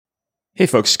Hey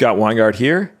folks, Scott Weingart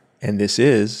here, and this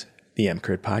is the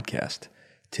EMCrit podcast.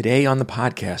 Today on the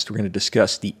podcast, we're going to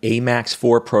discuss the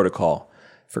AMAX4 protocol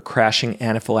for crashing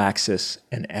anaphylaxis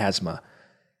and asthma.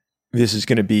 This is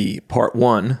going to be part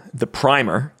one, the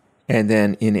primer, and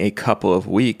then in a couple of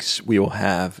weeks, we will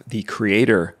have the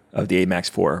creator of the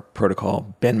AMAX4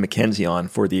 protocol, Ben McKenzie, on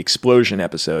for the explosion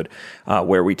episode,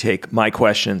 where we take my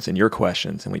questions and your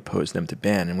questions and we pose them to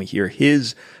Ben and we hear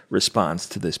his response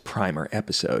to this primer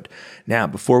episode. Now,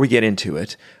 before we get into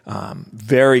it,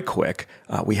 very quick,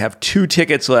 we have 2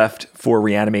 tickets left for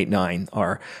Reanimate 9,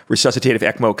 our resuscitative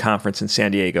ECMO conference in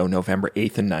San Diego, November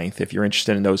 8th and 9th. If you're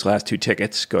interested in those last 2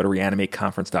 tickets, go to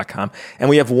reanimateconference.com. And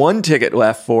we have 1 ticket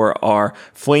left for our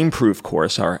Flameproof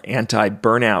course, our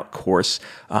anti-burnout course,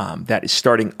 that is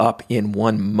starting up in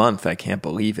 1 month. I can't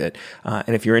believe it.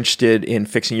 And if you're interested in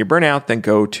fixing your burnout, then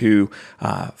go to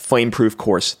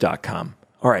flameproofcourse.com.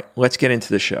 All right, let's get into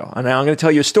the show. Now I'm going to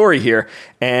tell you a story here,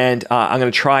 and I'm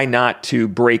going to try not to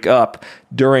break up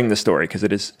during the story because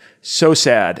it is so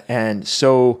sad and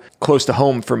so close to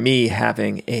home for me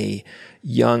having a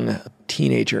young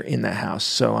teenager in the house.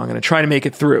 So I'm going to try to make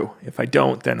it through. If I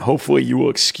don't, then hopefully you will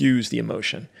excuse the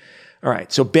emotion. All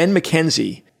right, so Ben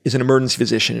McKenzie is an emergency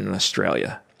physician in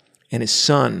Australia, and his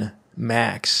son,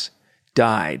 Max,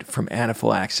 died from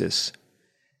anaphylaxis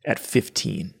at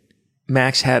 15.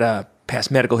 Max had a past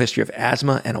medical history of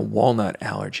asthma and a walnut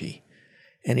allergy,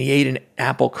 and he ate an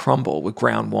apple crumble with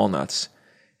ground walnuts,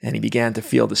 and he began to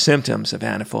feel the symptoms of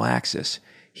anaphylaxis.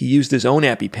 He used his own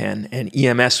EpiPen, and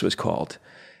EMS was called,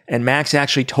 and Max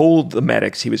actually told the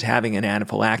medics he was having an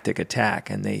anaphylactic attack,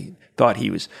 and they thought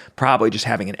he was probably just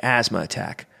having an asthma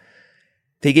attack.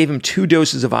 They gave him 2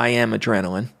 doses of IM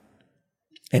adrenaline,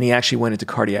 and he actually went into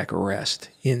cardiac arrest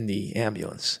in the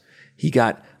ambulance. He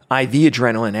got IV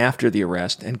adrenaline after the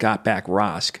arrest and got back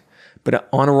ROSC, but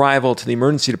on arrival to the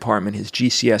emergency department, his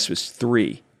GCS was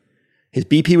 3. His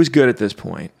BP was good at this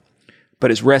point, but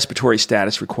his respiratory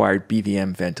status required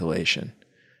BVM ventilation.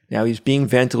 Now, he was being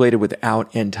ventilated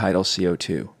without end-tidal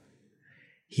CO2.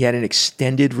 He had an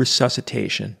extended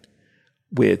resuscitation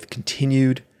with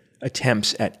continued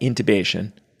attempts at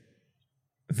intubation,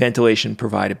 ventilation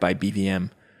provided by BVM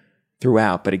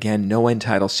throughout, but again, no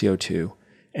end-tidal CO2,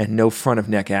 and no front of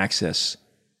neck access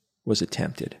was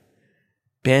attempted.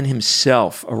 Ben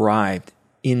himself arrived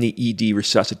in the ED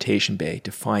resuscitation bay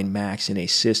to find Max in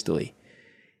asystole.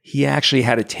 He actually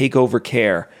had to take over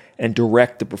care and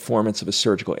direct the performance of a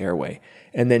surgical airway.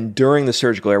 And then during the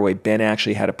surgical airway, Ben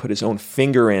actually had to put his own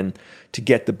finger in to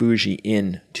get the bougie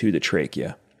into the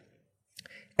trachea.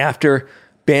 After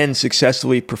Ben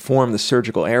successfully performed the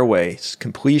surgical airway's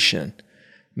completion,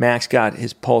 Max got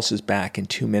his pulses back in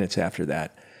 2 minutes after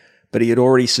that, but he had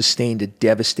already sustained a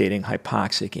devastating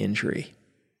hypoxic injury.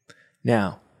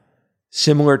 Now,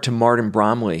 similar to Martin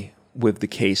Bromley with the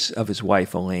case of his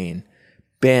wife Elaine,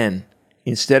 Ben,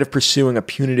 instead of pursuing a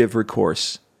punitive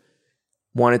recourse,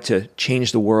 wanted to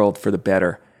change the world for the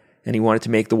better, and he wanted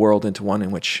to make the world into one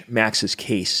in which Max's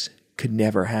case could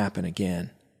never happen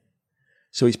again.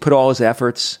 So he's put all his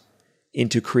efforts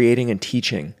into creating and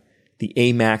teaching the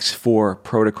AMAX4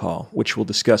 protocol, which we'll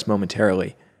discuss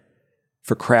momentarily,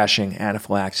 for crashing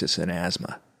anaphylaxis and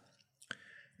asthma.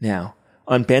 Now,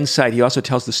 on Ben's side, he also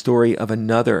tells the story of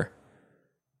another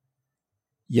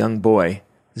young boy.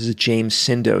 This is James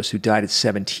Sindos, who died at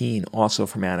 17, also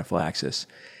from anaphylaxis.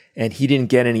 And he didn't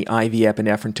get any IV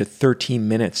epinephrine to 13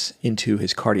 minutes into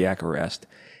his cardiac arrest.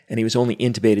 And he was only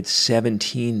intubated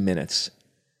 17 minutes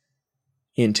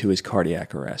into his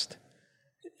cardiac arrest.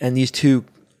 And these 2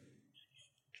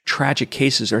 tragic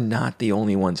cases are not the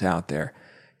only ones out there.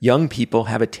 Young people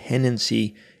have a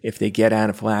tendency, if they get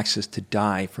anaphylaxis, to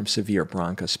die from severe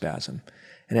bronchospasm.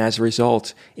 And as a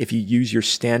result, if you use your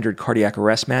standard cardiac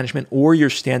arrest management or your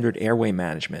standard airway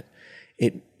management,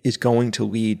 it is going to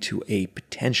lead to a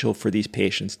potential for these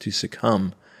patients to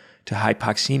succumb to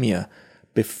hypoxemia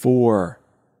before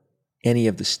any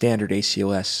of the standard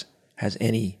ACLS has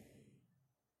any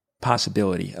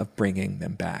possibility of bringing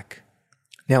them back.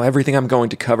 Now, everything I'm going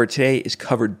to cover today is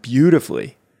covered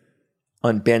beautifully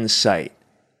on Ben's site,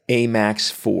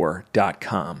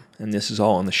 AMAX4.com. And this is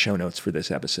all in the show notes for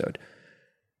this episode.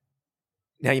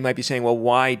 Now, you might be saying, well,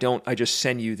 why don't I just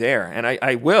send you there? And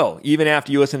I will, even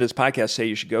after you listen to this podcast, say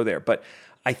you should go there. But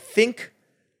I think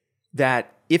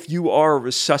that if you are a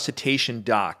resuscitation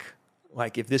doc,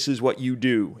 like if this is what you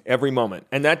do every moment,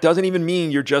 and that doesn't even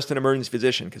mean you're just an emergency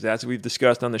physician, because as we've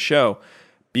discussed on the show,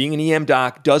 being an EM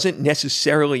doc doesn't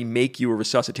necessarily make you a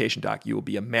resuscitation doc. You will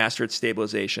be a master at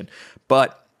stabilization.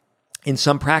 But In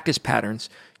some practice patterns,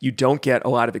 you don't get a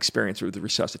lot of experience with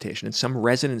resuscitation. In some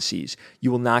residencies, you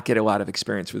will not get a lot of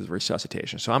experience with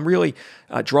resuscitation. So I'm really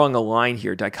drawing a line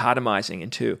here, dichotomizing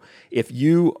into if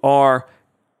you are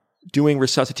doing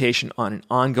resuscitation on an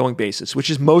ongoing basis, which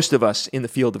is most of us in the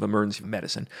field of emergency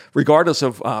medicine, regardless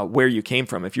of where you came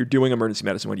from. If you're doing emergency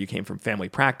medicine, whether you came from family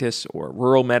practice or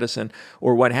rural medicine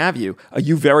or what have you,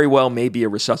 you very well may be a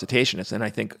resuscitationist, and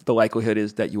I think the likelihood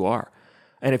is that you are.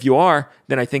 And if you are,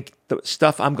 then I think the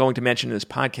stuff I'm going to mention in this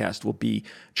podcast will be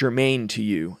germane to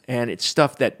you. And it's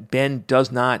stuff that Ben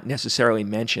does not necessarily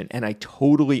mention. And I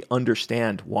totally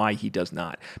understand why he does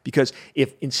not. Because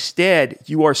if instead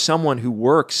you are someone who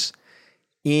works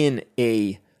in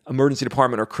a emergency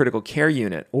department or critical care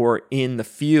unit or in the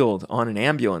field on an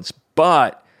ambulance,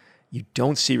 but you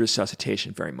don't see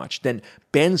resuscitation very much, then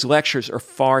Ben's lectures are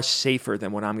far safer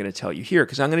than what I'm going to tell you here,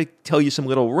 because I'm going to tell you some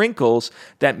little wrinkles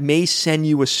that may send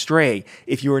you astray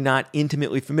if you are not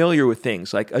intimately familiar with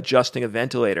things like adjusting a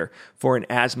ventilator for an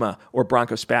asthma or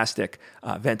bronchospastic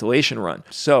ventilation run.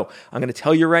 So I'm going to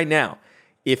tell you right now,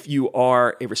 if you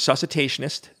are a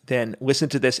resuscitationist, then listen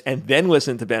to this and then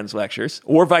listen to Ben's lectures,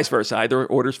 or vice versa. Either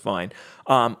order's fine.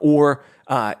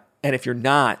 And if you're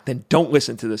not, then don't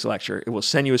listen to this lecture. It will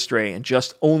send you astray, and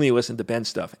just only listen to Ben's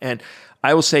stuff. And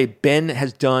I will say Ben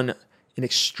has done an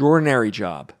extraordinary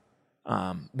job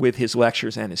with his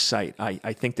lectures and his site.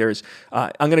 I think there's,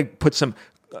 I'm going to put some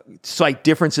slight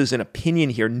differences in opinion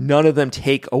here. None of them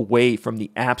take away from the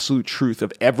absolute truth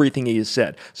of everything he has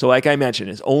said. So like I mentioned,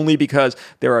 it's only because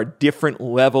there are different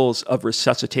levels of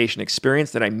resuscitation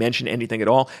experience that I mention anything at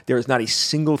all. There is not a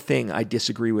single thing I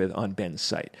disagree with on Ben's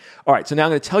site. All right, so now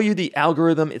I'm going to tell you the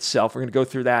algorithm itself. We're going to go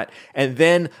through that. And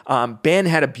then Ben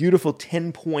had a beautiful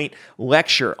 10-point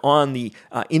lecture on the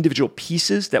individual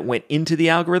pieces that went into the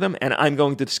algorithm, and I'm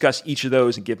going to discuss each of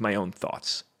those and give my own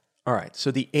thoughts. All right, so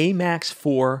the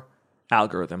AMAX4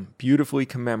 algorithm, beautifully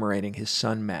commemorating his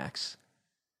son Max,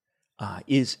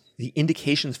 is the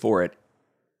indications for it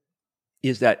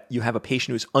is that you have a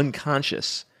patient who's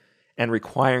unconscious and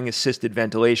requiring assisted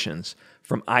ventilations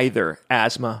from either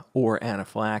asthma or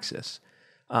anaphylaxis.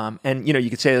 And you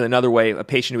could say it another way, a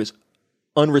patient who is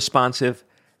unresponsive,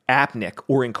 apneic,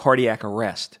 or in cardiac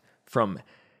arrest from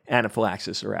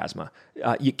anaphylaxis or asthma,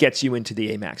 it gets you into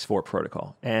the AMAX4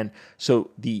 protocol. And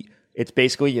so it's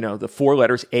basically, the four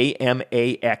letters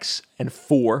AMAX and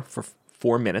 4 for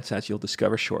 4 minutes, as you'll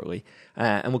discover shortly.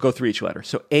 And we'll go through each letter.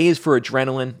 So A is for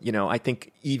adrenaline. I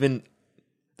think even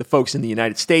the folks in the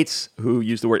United States who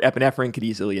use the word epinephrine could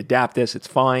easily adapt this. It's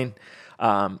fine.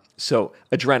 So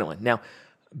adrenaline. Now,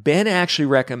 Ben actually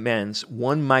recommends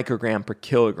 1 microgram per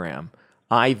kilogram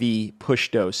IV push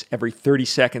dose every 30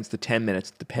 seconds to 10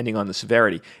 minutes, depending on the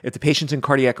severity. If the patient's in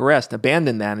cardiac arrest,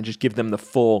 abandon that and just give them the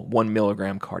full 1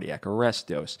 milligram cardiac arrest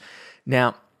dose.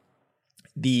 Now,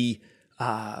 the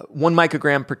 1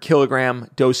 microgram per kilogram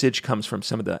dosage comes from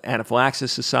some of the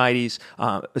anaphylaxis societies,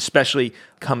 especially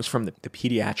comes from the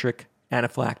pediatric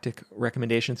anaphylactic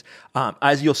recommendations.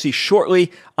 As you'll see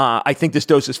shortly, I think this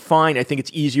dose is fine. I think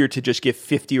it's easier to just give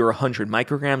 50 or 100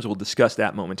 micrograms. We'll discuss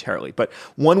that momentarily. But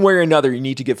one way or another, you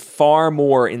need to give far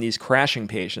more in these crashing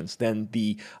patients than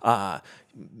the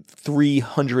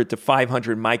 300 to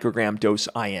 500 microgram dose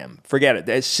IM. Forget it.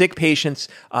 As sick patients,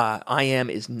 IM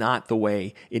is not the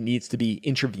way. It needs to be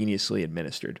intravenously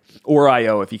administered, or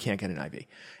IO if you can't get an IV.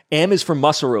 M is for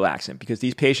muscle relaxant, because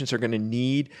these patients are going to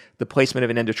need the placement of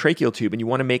an endotracheal tube, and you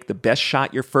want to make the best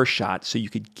shot your first shot, so you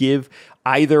could give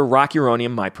either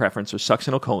rocuronium, my preference, or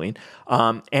succinylcholine.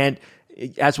 And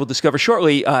as we'll discover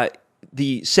shortly,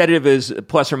 the sedative is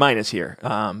plus or minus here.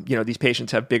 These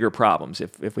patients have bigger problems.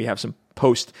 If we have some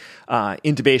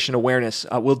post-intubation awareness,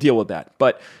 we'll deal with that.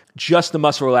 But just the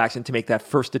muscle relaxant to make that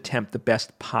first attempt the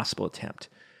best possible attempt.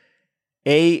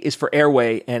 A is for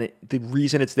airway, and the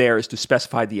reason it's there is to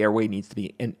specify the airway needs to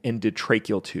be an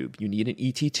endotracheal tube. You need an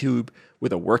ET tube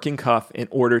with a working cuff in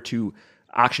order to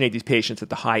oxygenate these patients at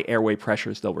the high airway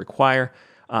pressures they'll require.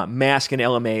 Mask and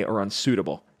LMA are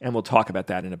unsuitable, and we'll talk about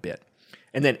that in a bit.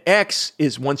 And then X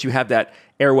is once you have that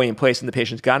airway in place and the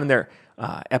patient's gotten their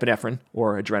epinephrine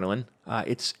or adrenaline,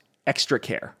 it's extra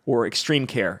care or extreme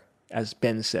care, as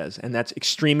Ben says, and that's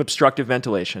extreme obstructive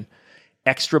ventilation,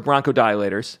 extra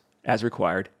bronchodilators, as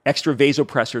required, extra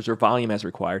vasopressors or volume as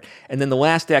required, and then the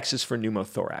last X is for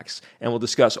pneumothorax, and we'll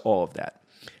discuss all of that.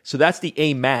 So that's the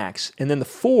AMAX, and then the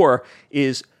 4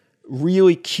 is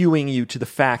really cueing you to the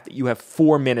fact that you have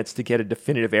 4 minutes to get a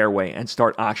definitive airway and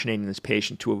start oxygenating this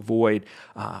patient to avoid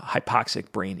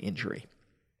hypoxic brain injury.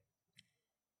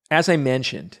 As I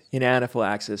mentioned, in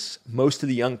anaphylaxis, most of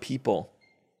the young people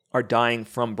are dying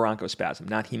from bronchospasm,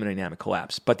 not hemodynamic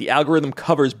collapse. But the algorithm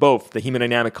covers both the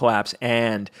hemodynamic collapse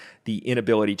and the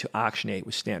inability to oxygenate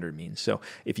with standard means. So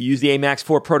if you use the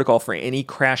AMAX4 protocol for any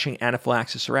crashing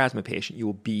anaphylaxis or asthma patient, you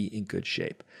will be in good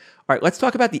shape. All right, let's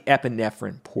talk about the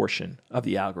epinephrine portion of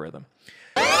the algorithm.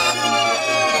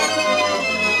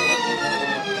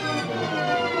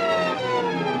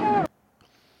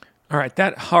 All right,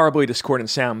 that horribly discordant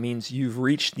sound means you've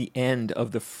reached the end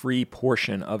of the free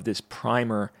portion of this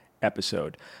primer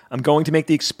episode. I'm going to make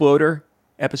the Exploder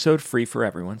episode free for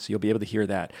everyone, so you'll be able to hear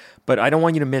that. But I don't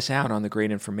want you to miss out on the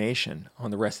great information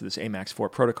on the rest of this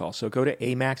AMAX4 protocol. So go to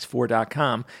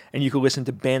amax4.com and you can listen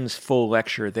to Ben's full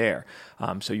lecture there.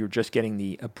 So you're just getting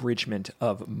the abridgment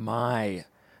of my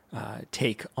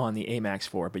take on the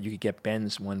AMAX4, but you could get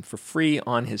Ben's one for free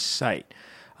on his site.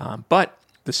 But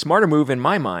the smarter move in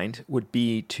my mind would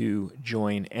be to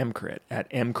join EMCrit at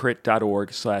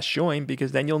emcrit.org/join,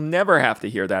 because then you'll never have to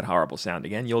hear that horrible sound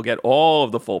again. You'll get all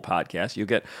of the full podcast. You'll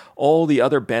get all the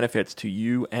other benefits to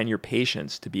you and your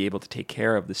patients to be able to take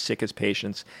care of the sickest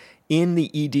patients in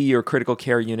the ED or critical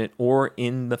care unit or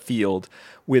in the field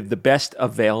with the best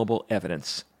available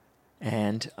evidence.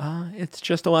 And it's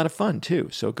just a lot of fun too.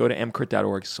 So go to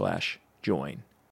emcrit.org/join.